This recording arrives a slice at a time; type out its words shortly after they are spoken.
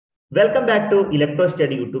Welcome back to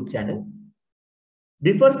Electrostudy YouTube channel.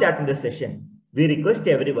 Before starting the session, we request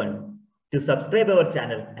everyone to subscribe our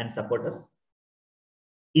channel and support us.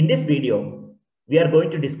 In this video, we are going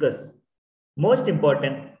to discuss most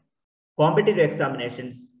important competitive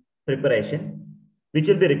examinations preparation, which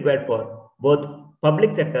will be required for both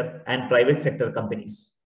public sector and private sector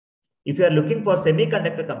companies. If you are looking for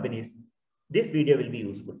semiconductor companies, this video will be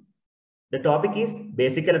useful. The topic is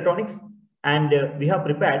basic electronics, and we have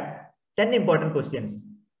prepared 10 important questions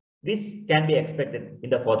which can be expected in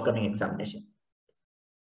the forthcoming examination.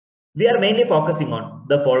 We are mainly focusing on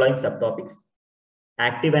the following subtopics: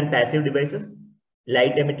 active and passive devices,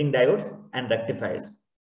 light emitting diodes, and rectifiers.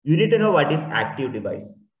 You need to know what is active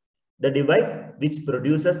device. The device which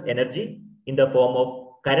produces energy in the form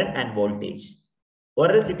of current and voltage.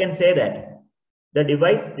 Or else you can say that the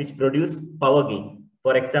device which produces power gain.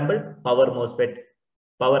 For example, power MOSFET,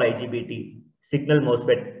 power IGBT, signal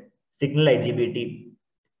MOSFET, signal IGBT,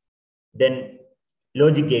 then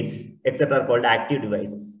logic gates, etc. are called active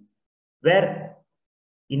devices, where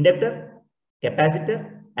inductor,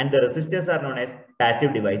 capacitor, and the resistors are known as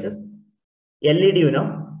passive devices. LED, you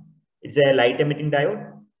know, it's a light emitting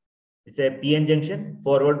diode. It's a PN junction,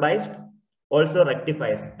 forward biased. Also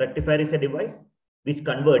rectifiers. Rectifier is a device which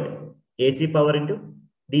convert AC power into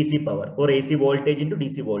DC power, or AC voltage into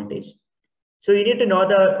DC voltage. So you need to know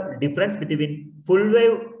the difference between full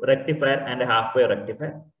wave rectifier and a half wave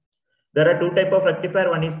rectifier. There are two types of rectifier.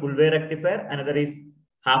 One is full wave rectifier, another is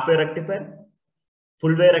half wave rectifier.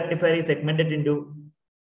 Full wave rectifier is segmented into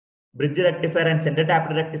bridge rectifier and center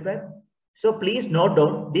tapped rectifier. So please note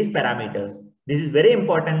down these parameters. This is very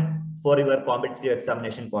important for your competitive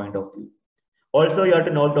examination point of view. Also, you have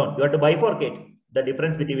to note down, you have to bifurcate the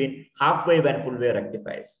difference between half wave and full wave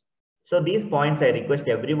rectifiers. So these points I request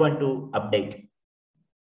everyone to update.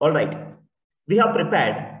 All right, we have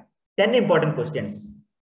prepared 10 important questions.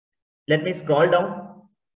 Let me scroll down.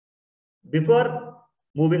 Before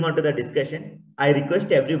moving on to the discussion, I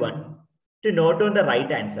request everyone to note down the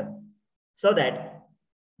right answer so that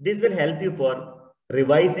this will help you for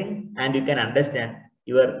revising and you can understand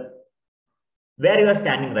where you are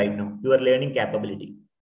standing right now, your learning capability.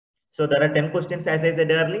 So there are 10 questions as I said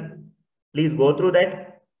earlier. Please go through that.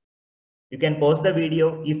 You can pause the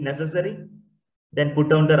video if necessary, then put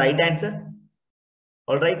down the right answer.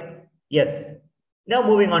 All right. Yes. Now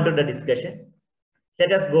moving on to the discussion.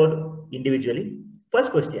 Let us go individually.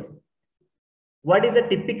 First question. What is the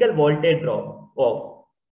typical voltage drop of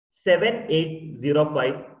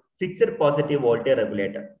 7805 fixed positive voltage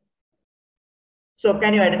regulator? So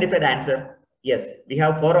can you identify the answer? Yes, we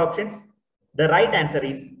have 4 options. The right answer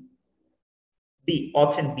is B,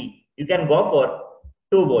 option B. You can go for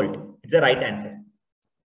 2 volt. It's the right answer.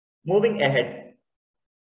 Moving ahead.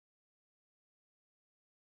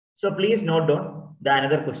 So please note down the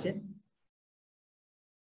another question.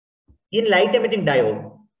 In light emitting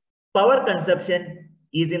diode, power consumption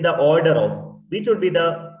is in the order of, which would be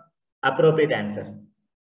the appropriate answer?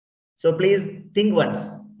 So please think once.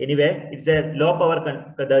 Anyway, it's a low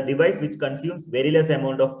power, the device which consumes very less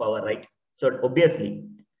amount of power, right? So obviously,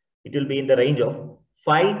 it will be in the range of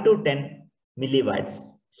 5 to 10 milliwatts.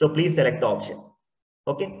 So please select the option.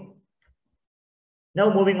 Okay.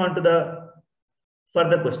 Now moving on to the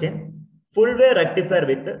further question. Full wave rectifier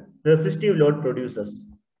with resistive load produces.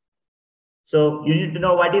 So you need to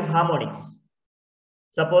know what is harmonics.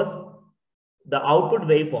 Suppose the output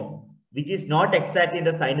waveform, which is not exactly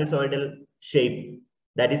the sinusoidal shape,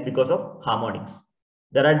 that is because of harmonics.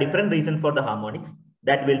 There are different reasons for the harmonics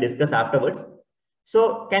that we'll discuss afterwards.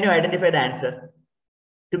 So can you identify the answer?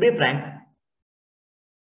 To be frank,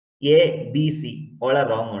 A, B, C, all are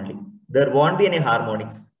wrong only. There won't be any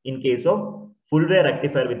harmonics in case of full wave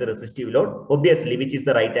rectifier with the resistive load. Obviously, which is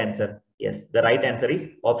the right answer? Yes, the right answer is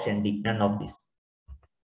option D, none of this.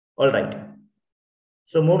 All right.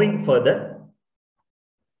 So moving further,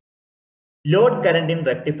 load current in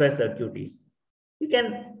rectifier circuit is. You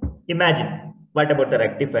can imagine what about the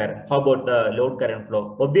rectifier? How about the load current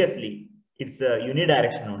flow? Obviously, it's a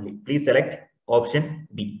unidirection only. Please select option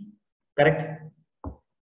B. Correct?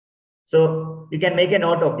 So you can make a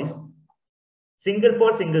note of this. Single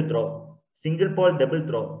pole, single throw, single pole, double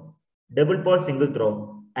throw, double pole, single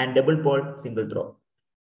throw, and double pole, single throw.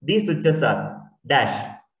 These switches are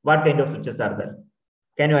dash. What kind of switches are there?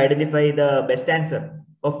 Can you identify the best answer?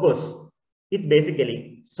 Of course, it's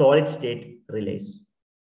basically solid state relays.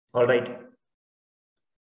 All right.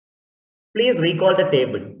 Please recall the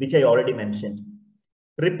table, which I already mentioned.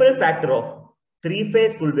 Ripple factor of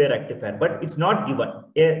 3-phase full wave rectifier, but it's not given.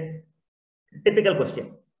 A typical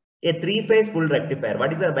question. A three-phase full rectifier.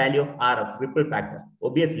 What is the value of RF, ripple factor?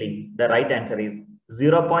 Obviously, the right answer is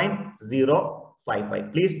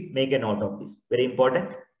 0.055. Please make a note of this. Very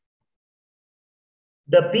important.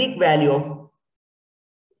 The peak value of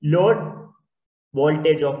load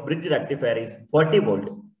voltage of bridge rectifier is 40 volt.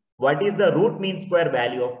 What is the root mean square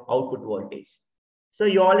value of output voltage? So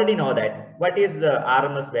you already know that. What is the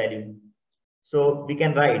RMS value? So we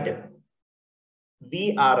can write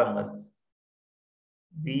Vrms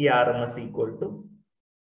equal to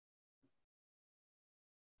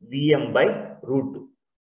Vm by root 2,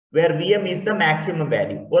 where Vm is the maximum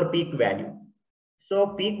value or peak value. So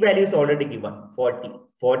peak value is already given 40.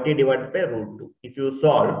 40 divided by root 2. If you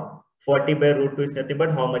solve, 40 by root 2 is nothing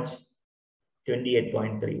but how much?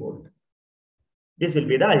 28.3 volt. This will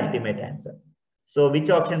be the ultimate answer. So which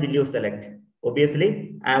option will you select?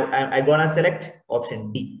 Obviously, I'm gonna select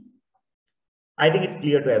option D. I think it's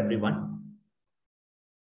clear to everyone.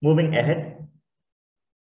 Moving ahead.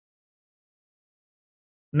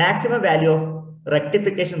 Maximum value of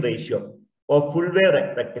rectification ratio of full wave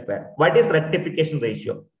rectifier. What is rectification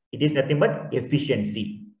ratio? It is nothing but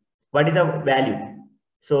efficiency. What is the value?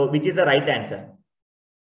 So which is the right answer?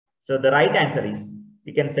 So the right answer is,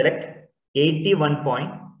 we can select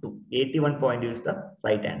 81.2. 81.2 is the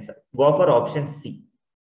right answer. Go for option C.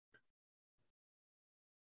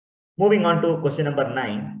 Moving on to question number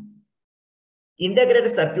 9.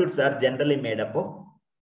 Integrated circuits are generally made up of,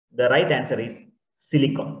 the right answer is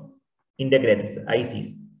silicon. Integrated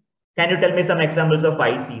ICs. Can you tell me some examples of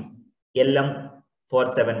ICs?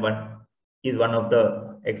 LM471 is one of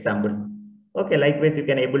the example. Okay, likewise you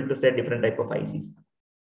can able to say different type of ICs.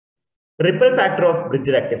 Ripple factor of bridge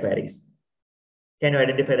rectifier is. Can you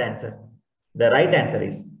identify the answer? The right answer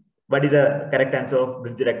is, what is the correct answer of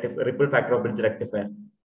bridge rectifier, ripple factor of bridge rectifier?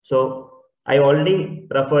 So I already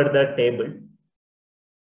referred the table.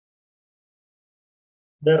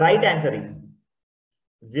 The right answer is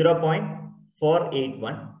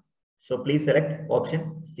 0.481. So please select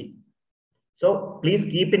option C. So please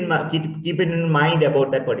keep in mind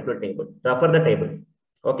about that particular table. Refer the table.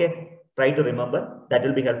 Okay. Try to remember. That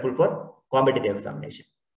will be helpful for competitive examination.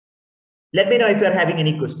 Let me know if you are having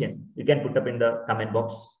any question. You can put up in the comment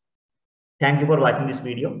box. Thank you for watching this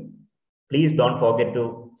video. Please don't forget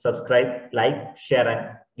to subscribe, like, share,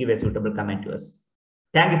 and give a suitable comment to us.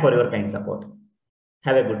 Thank you for your kind support.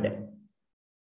 Have a good day.